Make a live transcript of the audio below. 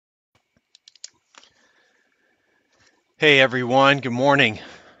Hey everyone, good morning.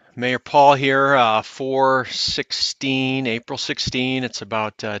 Mayor Paul here, 4/16, April 16. It's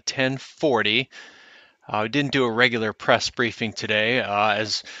about 10:40. We didn't do a regular press briefing today,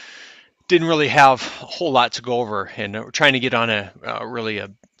 as didn't really have a whole lot to go over, and we're trying to get on really a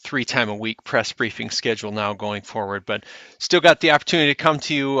 3 time a week press briefing schedule now going forward. But still got the opportunity to come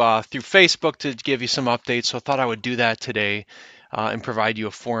to you through Facebook to give you some updates. So I thought I would do that today and provide you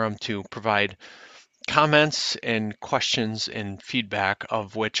a forum to provide comments and questions and feedback,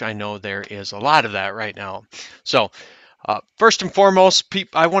 of which I know there is a lot of that right now. So first and foremost,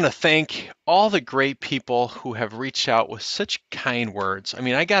 I want to thank all the great people who have reached out with such kind words. I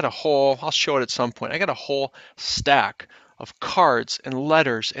mean, I'll show it at some point, I got a whole stack of cards and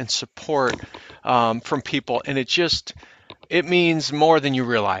letters and support from people, and it means more than you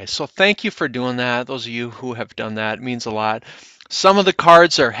realize. So thank you for doing that. Those of you who have done that, it means a lot. Some of the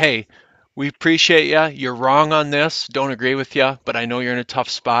cards are, hey, we appreciate you. You're wrong on this. Don't agree with you, but I know you're in a tough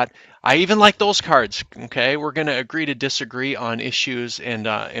spot. I even like those cards. Okay, we're going to agree to disagree on issues and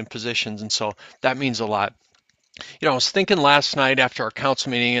positions, and so that means a lot. I was thinking last night after our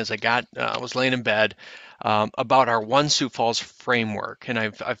council meeting, as I was laying in bed, about our One Sioux Falls framework, and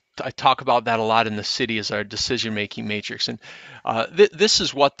I talk about that a lot in the city as our decision-making matrix, and this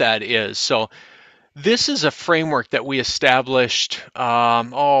is what that is. So this is a framework that we established,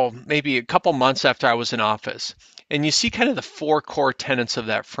 maybe a couple months after I was in office. And you see kind of the 4 core tenets of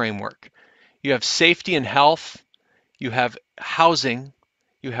that framework. You have safety and health, you have housing,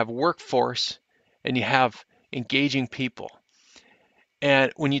 you have workforce, and you have engaging people.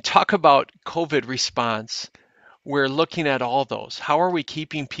 And when you talk about COVID response, we're looking at all those. How are we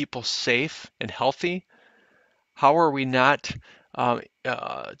keeping people safe and healthy? How are we not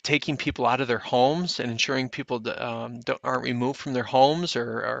taking people out of their homes and ensuring people aren't removed from their homes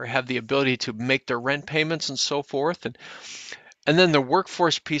or have the ability to make their rent payments and so forth? And then the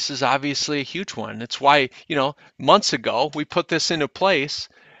workforce piece is obviously a huge one. It's why, months ago we put this into place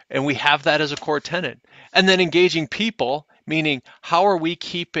and we have that as a core tenet. And then engaging people, meaning how are we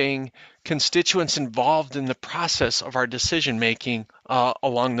keeping constituents involved in the process of our decision making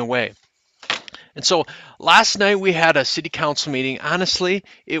along the way? And so last night we had a city council meeting. Honestly,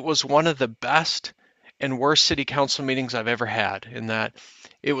 it was one of the best and worst city council meetings I've ever had, in that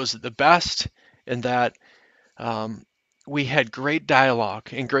it was the best in that we had great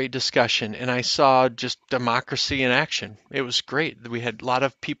dialogue and great discussion, and I saw just democracy in action. It was great. We had a lot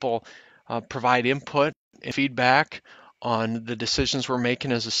of people provide input and feedback on the decisions we're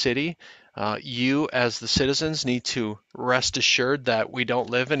making as a city. You, as the citizens, need to rest assured that we don't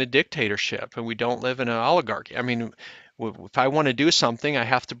live in a dictatorship and we don't live in an oligarchy. I mean, if I want to do something, I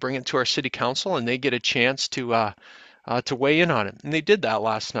have to bring it to our city council, and they get a chance to weigh in on it. And they did that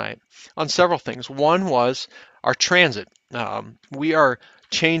last night on several things. One was our transit. We are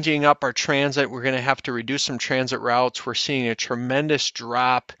changing up our transit. We're going to have to reduce some transit routes. We're seeing a tremendous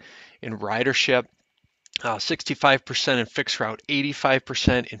drop in ridership. 65% in fixed route,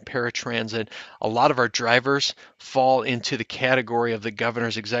 85% in paratransit. A lot of our drivers fall into the category of the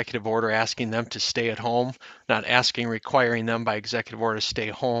governor's executive order asking them to stay at home, not requiring them by executive order to stay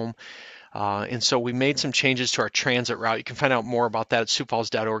home. And so we made some changes to our transit route. You can find out more about that at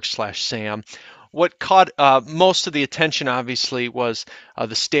siouxfalls.org/SAM. What caught most of the attention, obviously, was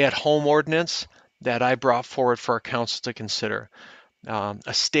the stay-at-home ordinance that I brought forward for our council to consider. A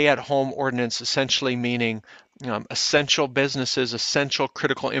stay-at-home ordinance essentially meaning essential businesses, essential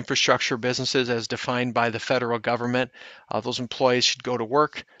critical infrastructure businesses as defined by the federal government. Those employees should go to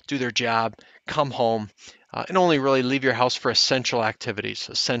work, do their job, come home, and only really leave your house for essential activities.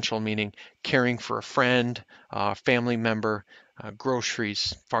 Essential meaning caring for a friend, family member,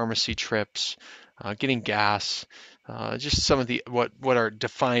 groceries, pharmacy trips, getting gas, just some of the what are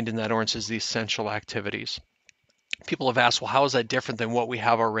defined in that ordinance as the essential activities. People have asked, well, how is that different than what we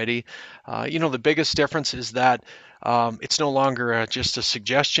have already? The biggest difference is that it's no longer just a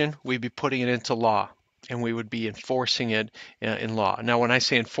suggestion. We'd be putting it into law, and we would be enforcing it in law. Now, when I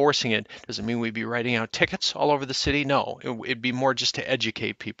say enforcing it, does it mean we'd be writing out tickets all over the city? No, it'd be more just to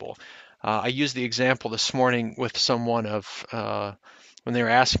educate people. I used the example this morning with someone of when they were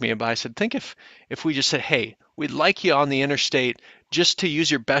asking me about it. I said, think if we just said, hey, we'd like you on the interstate just to use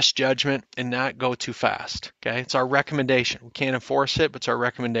your best judgment and not go too fast. Okay, it's our recommendation. We can't enforce it, but it's our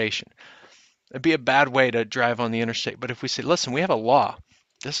recommendation. It'd be a bad way to drive on the interstate. But if we say, listen, we have a law.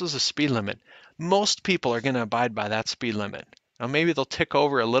 This is a speed limit. Most people are going to abide by that speed limit. Now maybe they'll tick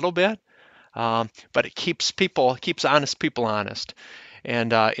over a little bit, but it keeps honest people honest.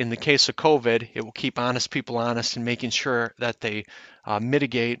 And in the case of COVID, it will keep honest people honest in making sure that they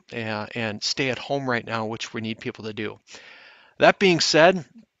mitigate and stay at home right now, which we need people to do. That being said,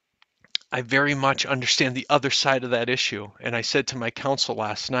 I very much understand the other side of that issue, and I said to my counsel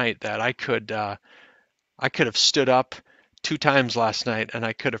last night that I could have stood up 2 times last night and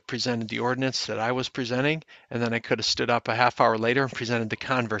I could have presented the ordinance that I was presenting, and then I could have stood up a half hour later and presented the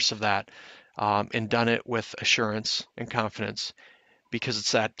converse of that, and done it with assurance and confidence, because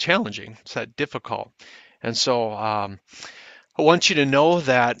it's that challenging, it's that difficult. And so I want you to know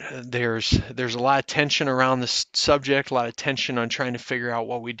that there's a lot of tension around this subject, a lot of tension on trying to figure out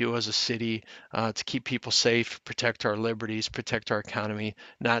what we do as a city to keep people safe, protect our liberties, protect our economy,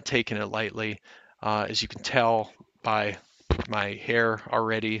 not taking it lightly. As you can tell by my hair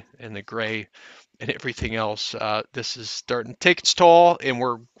already and the gray and everything else, this is starting to take its toll, and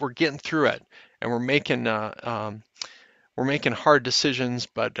we're getting through it, and we're making hard decisions,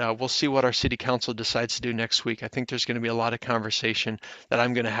 but we'll see what our city council decides to do next week. I think there's going to be a lot of conversation that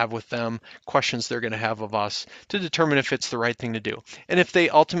I'm going to have with them, questions they're going to have of us to determine if it's the right thing to do. And if they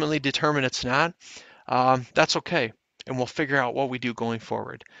ultimately determine it's not, that's okay. And we'll figure out what we do going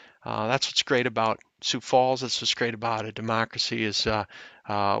forward. That's what's great about Sioux Falls. That's what's great about a democracy is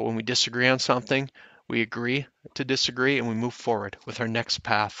when we disagree on something, we agree to disagree and we move forward with our next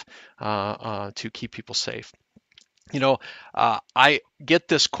path to keep people safe. I get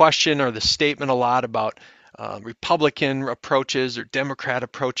this question or the statement a lot about Republican approaches or Democrat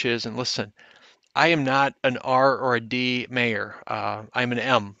approaches. And listen, I am not an R or a D mayor. I'm an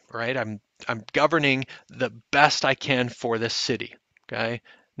M, right? I'm governing the best I can for this city. Okay,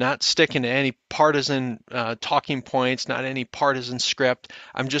 not sticking to any partisan talking points, not any partisan script.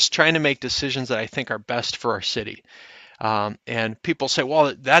 I'm just trying to make decisions that I think are best for our city. And people say,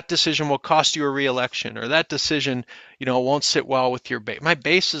 well, that decision will cost you a reelection, or that decision, won't sit well with your base. My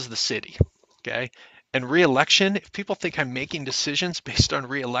base is the city, okay? And reelection, if people think I'm making decisions based on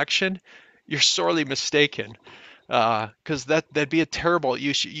reelection, you're sorely mistaken, because that'd be a terrible.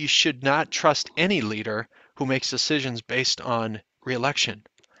 You should not trust any leader who makes decisions based on reelection.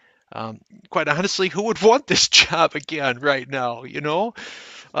 Quite honestly, who would want this job again right now,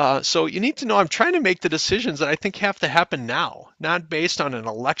 So you need to know I'm trying to make the decisions that I think have to happen now, not based on an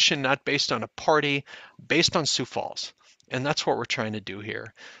election, not based on a party, based on Sioux Falls. And that's what we're trying to do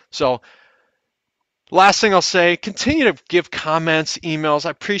here. So last thing I'll say, continue to give comments, emails.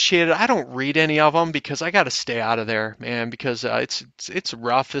 I appreciate it. I don't read any of them because I got to stay out of there, man, because it's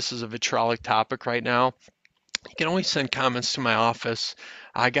rough. This is a vitriolic topic right now. You can always send comments to my office.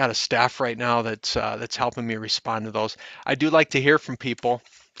 I got a staff right now that's helping me respond to those. I do like to hear from people.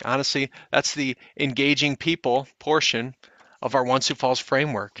 Honestly, that's the engaging people portion of our One Sioux Falls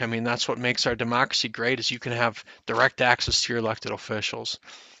framework. I mean, that's what makes our democracy great, is you can have direct access to your elected officials.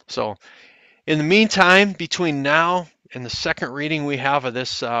 So in the meantime, between now and the second reading we have of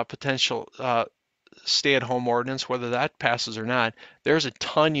this potential stay-at-home ordinance, whether that passes or not, there's a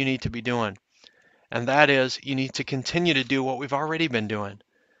ton you need to be doing. And that is, you need to continue to do what we've already been doing,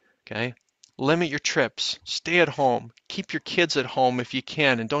 okay? Limit your trips, stay at home, keep your kids at home if you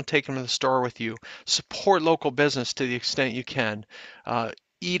can, and don't take them to the store with you. Support local business to the extent you can.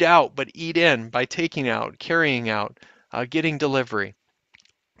 Eat out, but eat in by taking out, carrying out, getting delivery.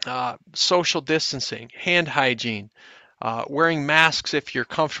 Social distancing, hand hygiene, wearing masks if you're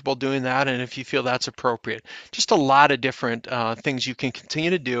comfortable doing that and if you feel that's appropriate. Just a lot of different things you can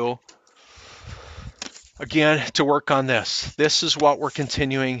continue to do, again, to work on this. This is what we're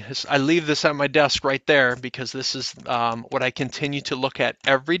continuing. I leave this at my desk right there because this is what I continue to look at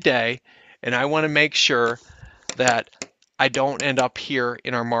every day, and I want to make sure that I don't end up here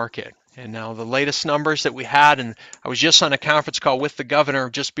in our market. And now the latest numbers that we had, and I was just on a conference call with the governor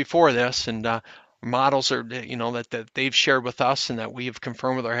just before this, and models are, that they've shared with us and that we have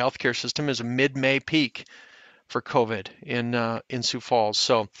confirmed with our healthcare system is a mid-May peak for COVID in Sioux Falls.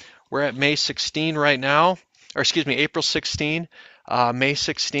 So we're at May 16 right now, or excuse me, April 16. May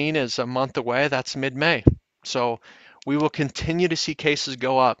 16 is a month away. That's mid-May. So we will continue to see cases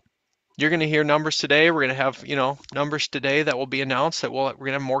go up. You're going to hear numbers today. We're going to have, numbers today that will be announced that we're going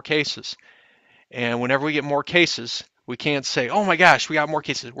to have more cases. And whenever we get more cases, we can't say, oh my gosh, we got more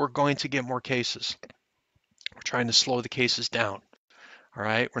cases. We're going to get more cases. We're trying to slow the cases down. All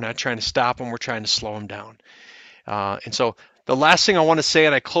right. We're not trying to stop them. We're trying to slow them down. And so the last thing I want to say,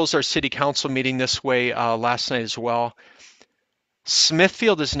 and I closed our city council meeting this way last night as well,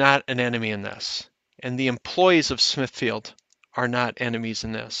 Smithfield is not an enemy in this. And the employees of Smithfield are not enemies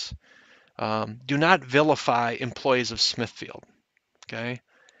in this. Do not vilify employees of Smithfield, okay?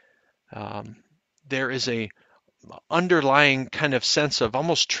 There is a underlying kind of sense of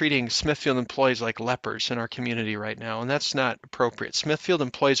almost treating Smithfield employees like lepers in our community right now, and that's not appropriate. Smithfield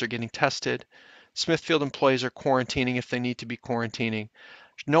employees are getting tested. Smithfield employees are quarantining if they need to be quarantining.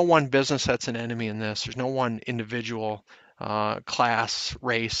 There's no one business that's an enemy in this. There's no one individual, class,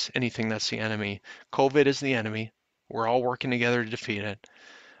 race, anything that's the enemy. COVID is the enemy. We're all working together to defeat it.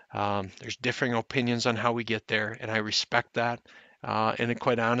 There's differing opinions on how we get there, and I respect that. And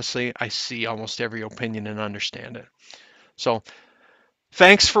quite honestly, I see almost every opinion and understand it. So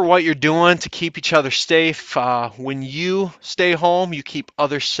thanks for what you're doing to keep each other safe. When you stay home, you keep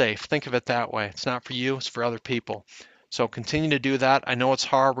others safe. Think of it that way. It's not for you, it's for other people. So continue to do that. I know it's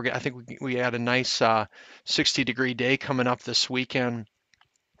hard. I think we had a nice 60-degree day coming up this weekend.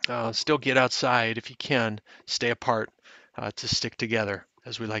 Still get outside if you can. Stay apart to stick together,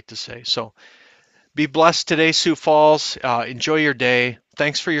 as we like to say. So be blessed today, Sioux Falls. Enjoy your day.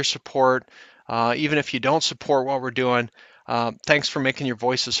 Thanks for your support. Even if you don't support what we're doing, thanks for making your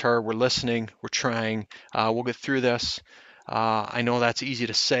voices heard. We're listening. We're trying. We'll get through this. I know that's easy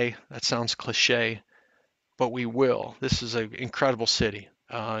to say. That sounds cliche, but we will. This is an incredible city.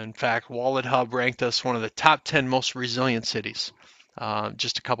 In fact, Wallet Hub ranked us one of the top 10 most resilient cities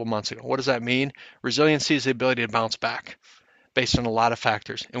just a couple months ago. What does that mean? Resiliency is the ability to bounce back based on a lot of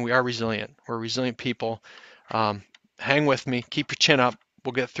factors, and we are resilient. We're resilient people. Hang with me. Keep your chin up.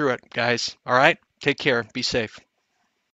 We'll get through it, guys. All right? Take care. Be safe.